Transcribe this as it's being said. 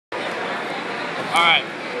Alright,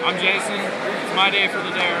 I'm Jason. It's my day for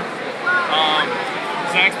the dare.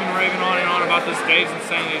 Zach's been raving on and on about this Dave's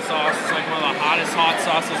Insanity sauce. It's like one of the hottest hot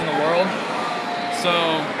sauces in the world. So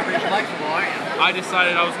I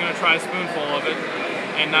decided I was going to try a spoonful of it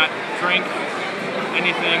and not drink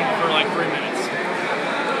anything for like 3 minutes.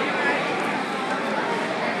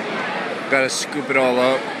 Gotta scoop it all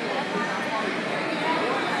up.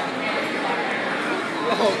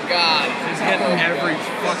 Oh God! He's getting every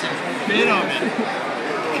fucking bit of it.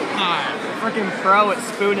 God. Freaking throw it,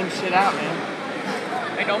 spooning shit out, man.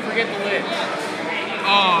 Hey, don't forget the lid.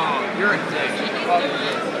 Oh, you're a dick.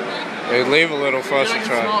 Hey, leave a little for us to I can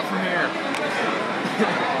try. smell it from here.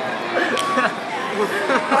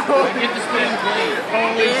 Get the spoon clean.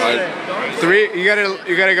 Holy shit.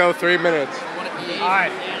 You gotta go 3 minutes.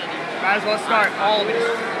 Alright. Might as well start all of it.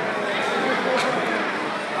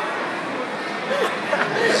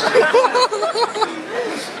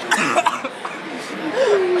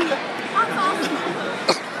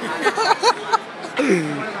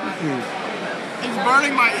 It's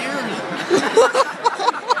burning my ears.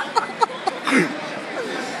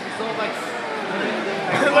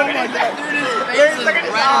 Oh my God, dude, his face is red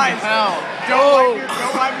as hell. Don't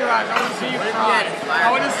wipe your eyes. I want to see you cry. I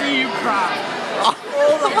want to see you cry. Oh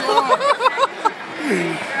my God.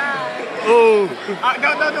 Oh.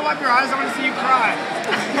 Don't wipe your eyes. I want to see you cry.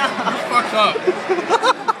 You fucked up.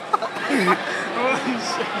 Holy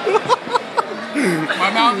shit. My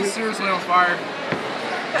mouth is seriously on fire.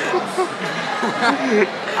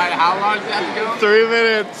 Alright, how long does that have to go? 3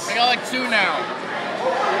 minutes. I got like 2 now.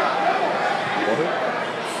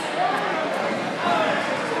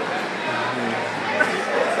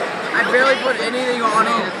 I barely put anything on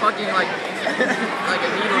it. It's fucking like a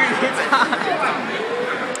needle.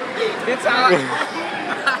 It's hot.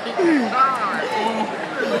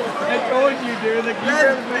 I told you, dude. Like,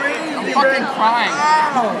 I'm fucking crying.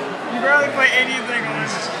 You barely put anything on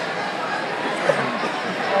it.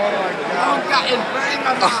 Oh my God. Oh God, it's burning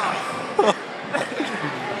my mouth.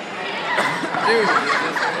 Dude,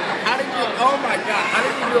 how did you, oh my God, how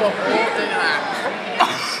did you do a whole thing of that?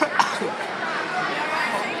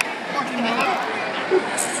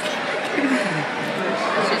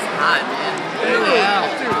 It's just hot, man. Yeah.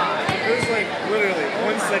 Dude, it was like literally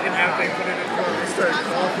 1 second after they put it in front of me, started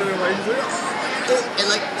coughing and like, It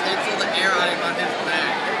like takes all the air out of him on his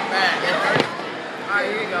back. It hurts. Alright,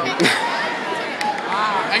 here you go.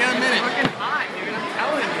 I got a minute. it's fucking hot, dude. I'm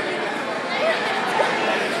telling you.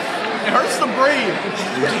 It hurts to breathe.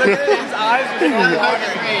 Look at his eyes are so It hurts to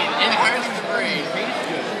watering. breathe. It hurts to breathe.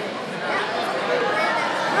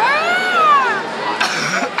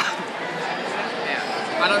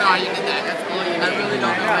 I don't know how you did that. That's all you. I really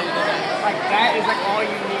don't know how you did that. Like, that is like all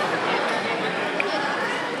you need to get.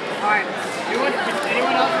 Alright, anyone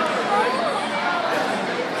else want to try?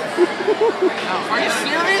 Are you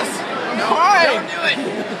serious? No, Why? don't do it.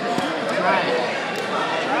 Try it.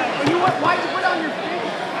 Oh, you what? Why did you put it on your face?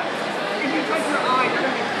 If you touch your eye, you're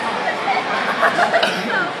gonna get caught.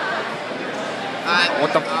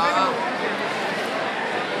 What the? Touch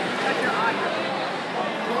your eye.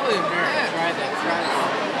 Holy man. Try that.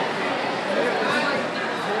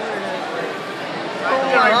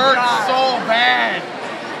 Oh It my hurts God. so bad.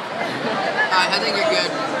 I think you're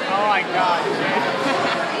good. Oh my God, dude.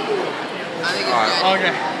 I think it's good.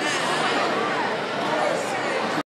 Okay.